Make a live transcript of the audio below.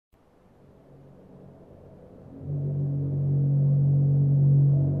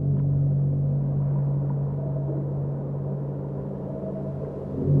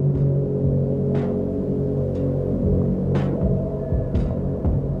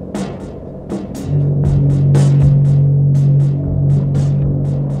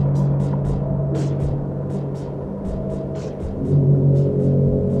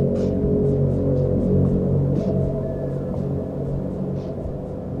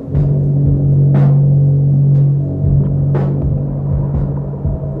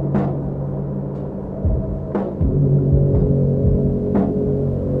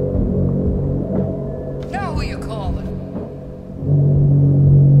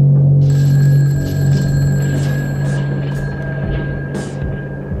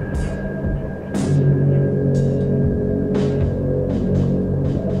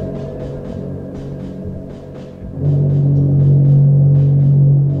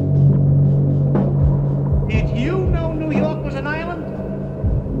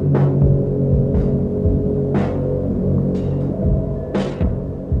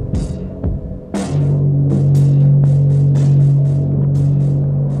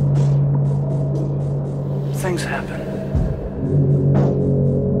things happen.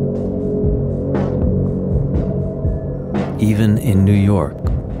 Even in New York.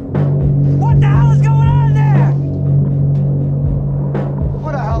 What the hell is going on there?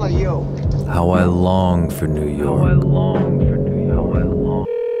 Who the hell are you? How I long for New York. How I long for New York. How I long.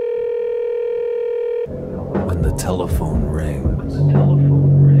 When the telephone rings.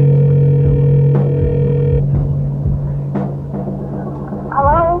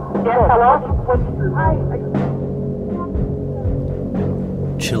 Hello? Yes, hello? Hi.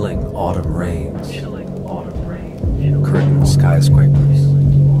 Chilling autumn rains. Curtain skyscrapers.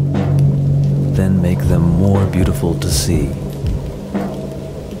 Then make them more beautiful to see.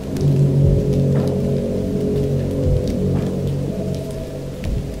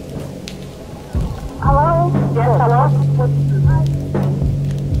 Hello? Yes, hello?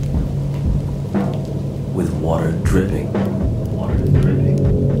 With water dripping.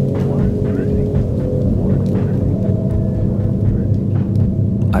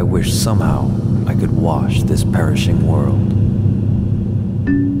 I wish somehow I could wash this perishing world.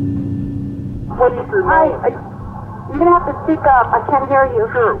 What is your name? You're going to have to speak up. I can't hear you.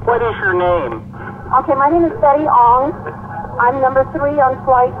 Sure. What is your name? Okay, my name is Betty Ong. I'm number 3 on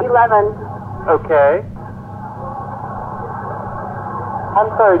flight 11. Okay. I'm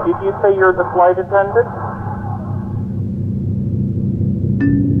sorry, did you say you're the flight attendant?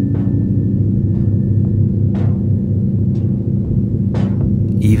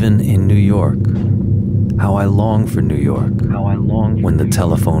 Even in New York. How I long for New York. How I long for when the New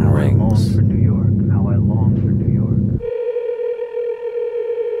telephone York. rings. How I long for New York. How I long for New York.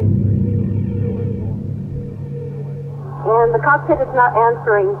 And the cockpit is not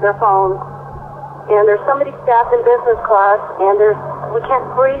answering their phone. And there's somebody staffed in business class, and we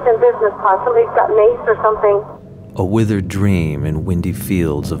can't breathe in business class. Somebody's got mace or something. A withered dream in windy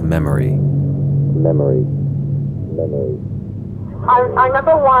fields of memory. Memory. Our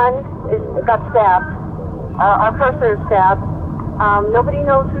number 1 got stabbed. Our purser is stabbed. Nobody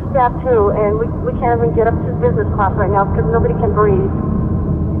knows who stabbed who, and we can't even get up to business class right now because nobody can breathe.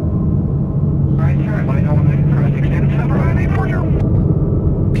 Right, sir. Anybody know when they press extended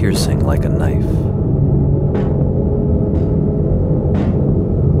 79840? Piercing like a knife.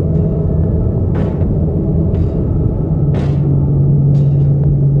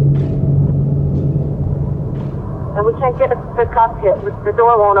 And we can't get to the cockpit. The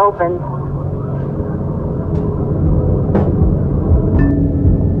door won't open.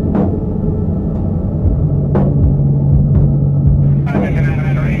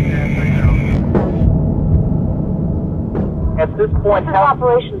 At this point, This is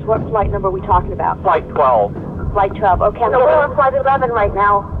operations. What flight number are we talking about? Flight 12. Flight 12. Okay, so we're on flight 11 right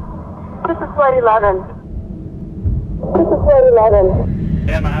now. This is flight 11. This is flight 11.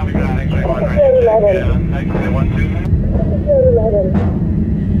 Yeah, how we got X-ray 1 right? Flight 11. X-ray 1, 2. This is flight 11.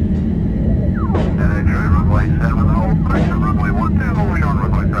 Runway 70, pressure runway 12, moving on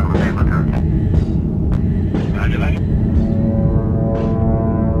runway 7, return. Roger that.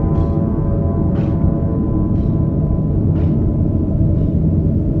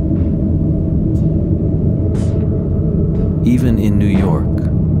 Even in New York.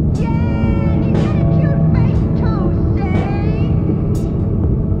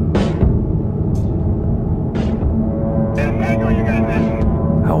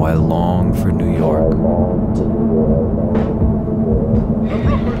 How I long for New York.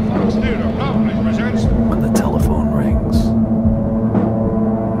 When the telephone rings.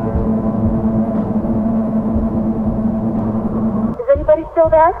 Is anybody still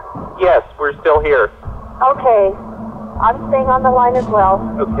there? Yes, we're still here. Okay. I'm staying on the line as well.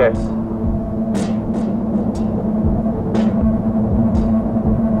 Okay.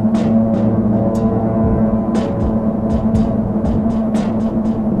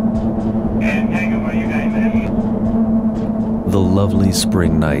 And Tango, what are you guys in? The lovely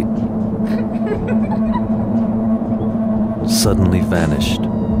spring night suddenly vanished.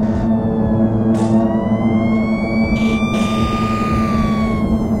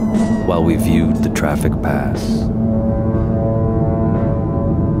 While we viewed the traffic pass.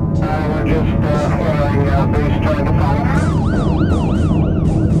 We're just flying base trying to follow.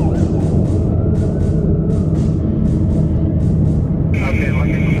 Okay,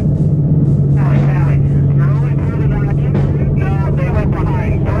 looking. Alright, Sally. You're only pulling on you. No, they went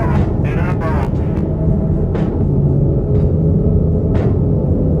behind. And I'm wrong.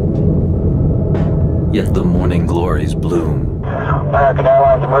 Yet the morning glories bloom. American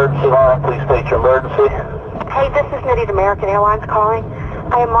Airlines emergency line, please state your emergency. Hey, this is Nitty, American Airlines calling.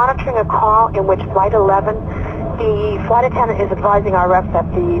 I am monitoring a call in which Flight 11, the flight attendant is advising our reps that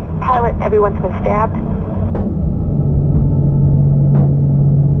the pilot, everyone's been stabbed.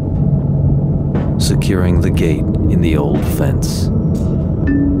 securing the gate in the old fence.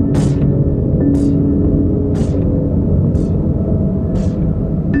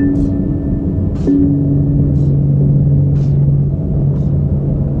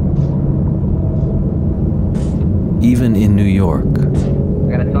 Even in New York,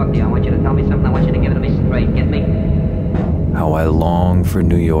 I gotta talk to you. I want you to tell me something. I want you to give it to me straight. Get me? how I long for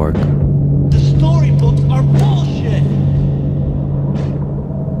New York. The storybooks are bullshit!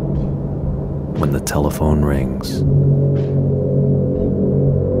 When the telephone rings,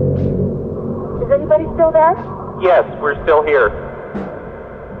 Is anybody still there? Yes, we're still here.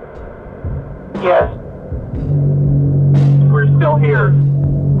 Yes. We're still here.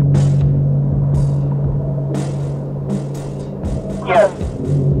 Yes.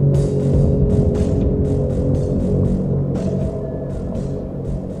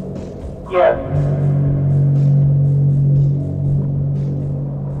 Yes.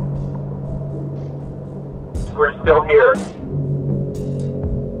 We're still here.